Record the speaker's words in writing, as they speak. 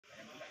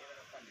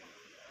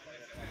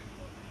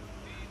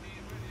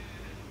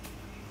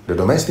The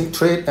Domestic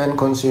Trade and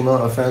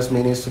Consumer Affairs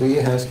Ministry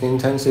has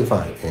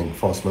intensified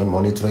enforcement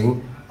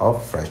monitoring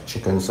of fresh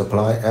chicken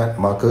supply at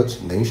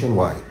markets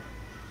nationwide.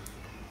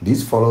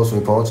 This follows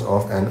reports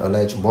of an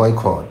alleged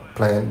boycott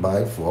planned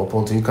by 4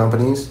 poultry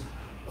companies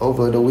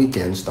over the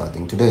weekend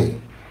starting today,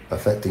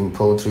 affecting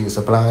poultry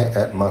supply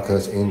at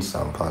markets in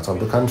some parts of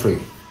the country.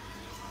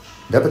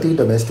 Deputy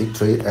Domestic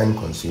Trade and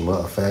Consumer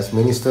Affairs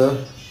Minister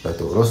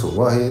Datuk Rosol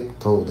Wahid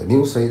told the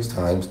New Straits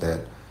Times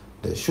that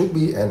there should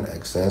be an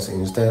excess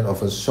instead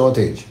of a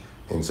shortage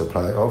in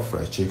supply of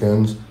fresh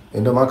chickens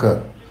in the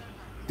market.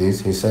 This,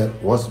 he said,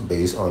 was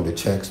based on the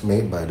checks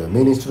made by the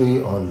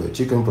ministry on the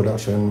chicken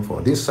production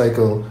for this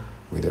cycle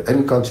with the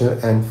Agriculture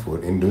and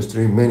Food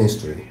Industry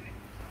Ministry.